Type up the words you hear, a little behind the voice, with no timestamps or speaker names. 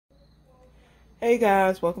Hey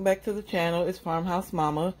guys, welcome back to the channel. It's Farmhouse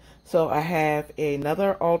Mama. So I have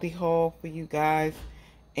another Aldi haul for you guys,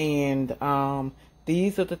 and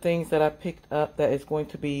these are the things that I picked up that is going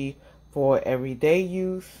to be for everyday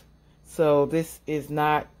use. So this is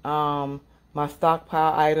not my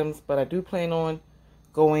stockpile items, but I do plan on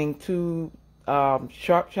going to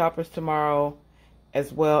Sharp Shoppers tomorrow,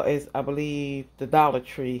 as well as I believe the Dollar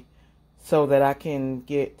Tree, so that I can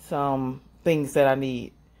get some things that I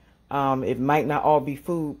need. It might not all be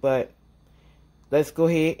food, but let's go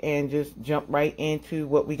ahead and just jump right into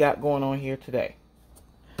what we got going on here today.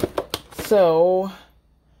 So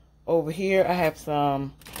over here I have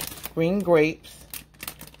some green grapes.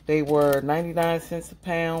 They were 99 cents a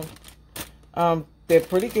pound. They're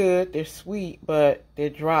pretty good. They're sweet, but they're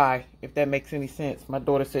dry, if that makes any sense. My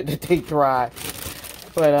daughter said that they dry.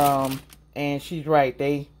 But and she's right,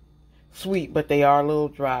 they sweet, but they are a little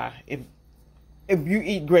dry. If you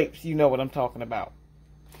eat grapes, you know what I'm talking about.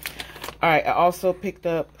 Alright, I also picked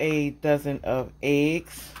up a dozen of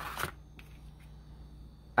eggs.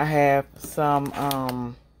 I have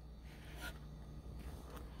some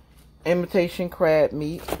imitation crab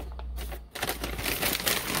meat.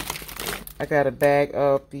 I got a bag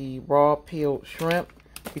of the raw peeled shrimp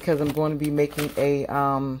because I'm going to be making a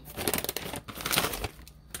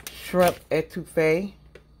shrimp etouffee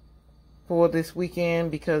for this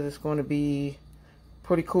weekend because it's going to be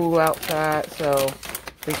pretty cool outside, so I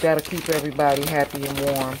think that'll keep everybody happy and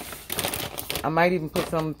warm. I might even put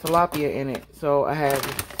some tilapia in it. So I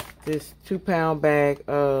have this 2-pound bag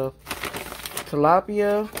of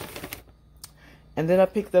tilapia, and then I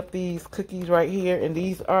picked up these cookies right here, and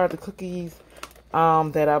these are the cookies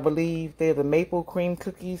that I believe they're the maple cream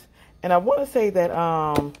cookies. And I want to say that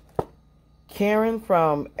Karen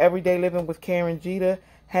from Everyday Living with Karen Jeter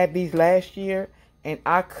had these last year, and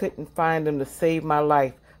I couldn't find them to save my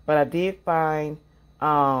life. But I did find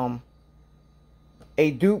a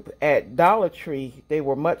dupe at Dollar Tree. They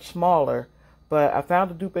were much smaller, but I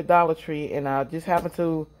found a dupe at Dollar Tree, and I just happened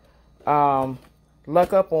to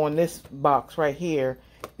luck up on this box right here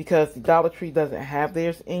because the Dollar Tree doesn't have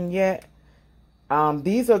theirs in yet.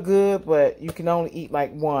 These are good, but you can only eat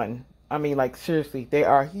like one. I mean, like seriously, they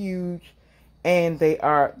are huge and they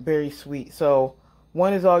are very sweet. So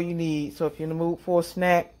one is all you need. So if you're in the mood for a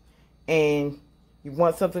snack and you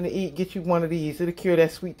want something to eat, get you one of these. It'll cure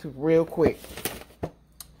that sweet tooth real quick.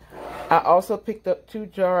 I also picked up 2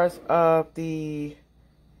 jars of the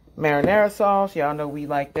marinara sauce. Y'all know we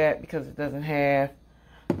like that because it doesn't have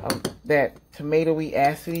that tomatoey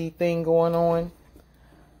acidy thing going on.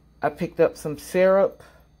 I picked up some syrup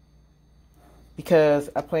because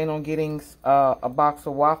I plan on getting a box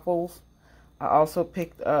of waffles. I also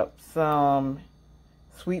picked up some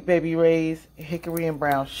Sweet Baby Ray's hickory and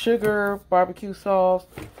brown sugar barbecue sauce,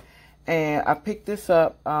 and I picked this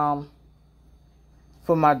up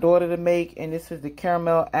for my daughter to make, and this is the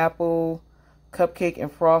caramel apple cupcake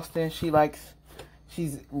and frosting. She's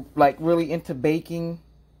like really into baking,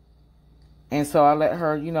 and so I let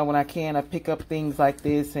her, you know, when I can, I pick up things like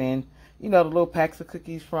this, and you know, the little packs of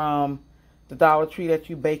cookies from the Dollar Tree that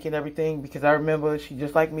you bake and everything, because I remember she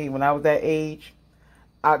just like me when I was that age.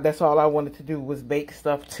 That's all I wanted to do was bake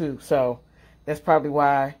stuff too. So that's probably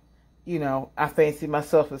why, you know, I fancy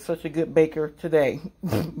myself as such a good baker today.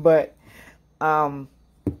 But I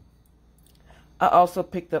also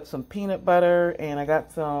picked up some peanut butter, and I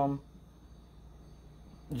got some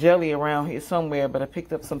jelly around here somewhere, but I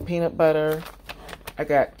picked up some peanut butter. I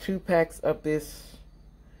got 2 packs of this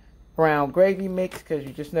brown gravy mix because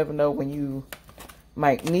you just never know when you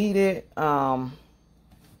might need it.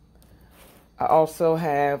 I also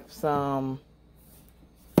have some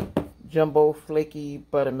jumbo flaky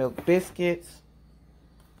buttermilk biscuits.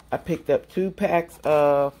 I picked up 2 packs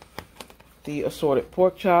of the assorted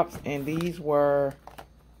pork chops, and these were,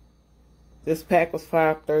 this pack was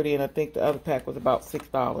 $5.30, and I think the other pack was about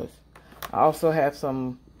 $6. I also have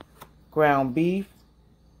some ground beef.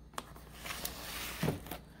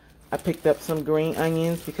 I picked up some green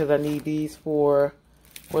onions because I need these for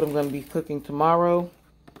what I'm going to be cooking tomorrow,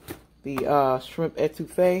 the shrimp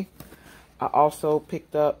etouffee. I also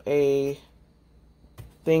picked up a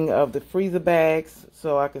thing of the freezer bags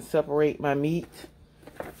so I can separate my meat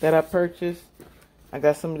that I purchased. I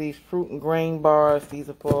got some of these fruit and grain bars. These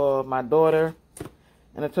are for my daughter.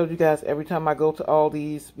 And I told you guys, every time I go to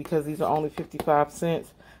Aldi's, because these are only 55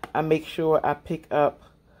 cents, I make sure I pick up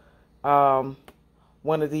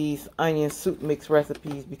one of these onion soup mix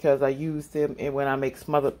recipes because I use them when I make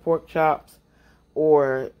smothered pork chops,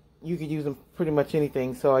 or you can use them pretty much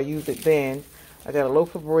anything. So I use it then. I got a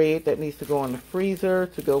loaf of bread that needs to go in the freezer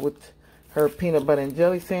to go with her peanut butter and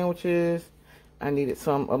jelly sandwiches. I needed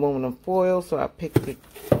some aluminum foil, so I picked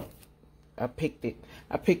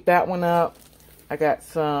that one up. I got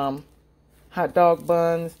some hot dog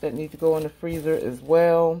buns that need to go in the freezer as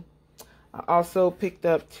well. I also picked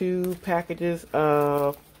up 2 packages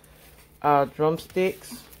of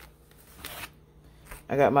drumsticks.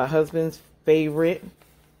 I got my husband's favorite,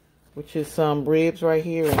 which is some ribs right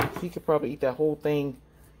here, and he could probably eat that whole thing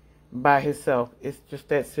by himself. It's just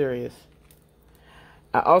that serious.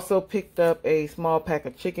 I also picked up a small pack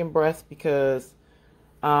of chicken breasts because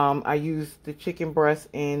I used the chicken breast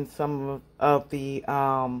in some of the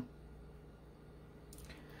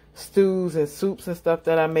stews and soups and stuff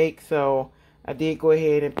that I make. So I did go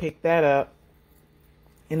ahead and pick that up.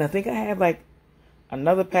 And I think I have like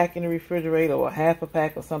another pack in the refrigerator, or half a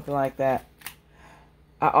pack or something like that.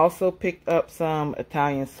 I also picked up some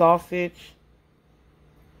Italian sausage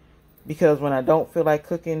because when I don't feel like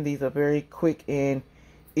cooking, these are very quick and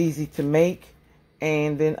easy to make.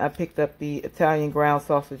 And then I picked up the Italian ground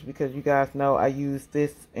sausage because you guys know I use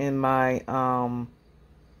this in my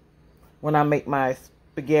when I make my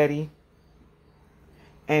spaghetti.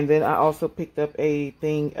 And then I also picked up a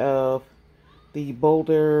thing of the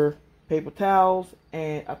Boulder paper towels,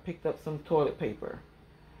 and I picked up some toilet paper.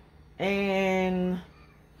 And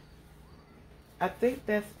I think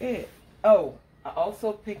that's it. Oh, I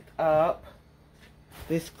also picked up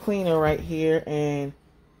this cleaner right here, and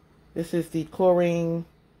this is the chlorine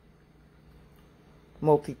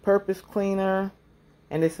multi-purpose cleaner,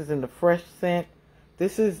 and this is in the fresh scent.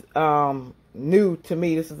 This is new to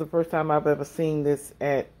me. This is the first time I've ever seen this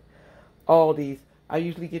at Aldi's. I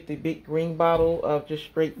usually get the big green bottle of just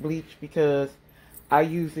straight bleach because I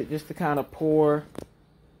use it just to kind of pour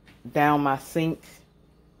down my sink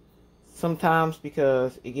sometimes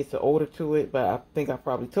because it gets an odor to it, but I think I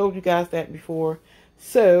probably told you guys that before,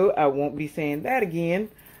 so I won't be saying that again.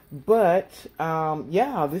 But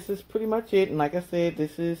yeah, this is pretty much it. And like I said,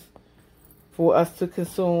 this is for us to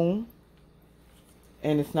consume,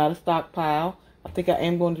 and it's not a stockpile. I think I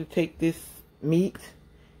am going to take this meat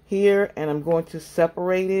here and I'm going to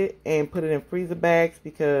separate it and put it in freezer bags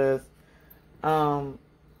because my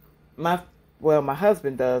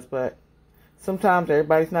husband does, but sometimes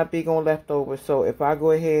everybody's not big on leftovers. So if I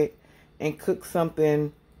go ahead and cook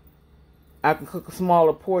something, I can cook a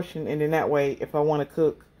smaller portion, and then that way if I want to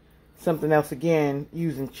cook something else again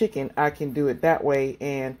using chicken, I can do it that way,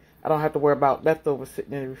 and I don't have to worry about leftovers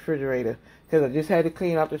sitting in the refrigerator, because I just had to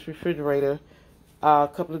clean out this refrigerator a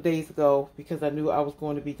couple of days ago because I knew I was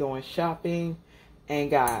going to be going shopping.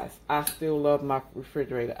 And guys, I still love my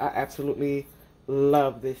refrigerator. I absolutely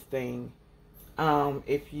love this thing.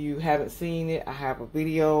 If you haven't seen it, I have a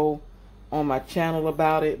video on my channel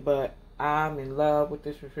about it, but I'm in love with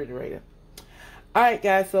this refrigerator. Alright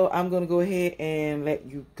guys, so I'm going to go ahead and let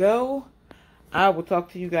you go. I will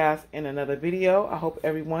talk to you guys in another video. I hope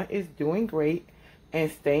everyone is doing great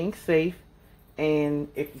and staying safe. And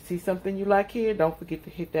if you see something you like here, don't forget to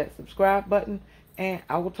hit that subscribe button. And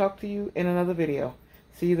I will talk to you in another video.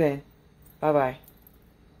 See you then. Bye-bye.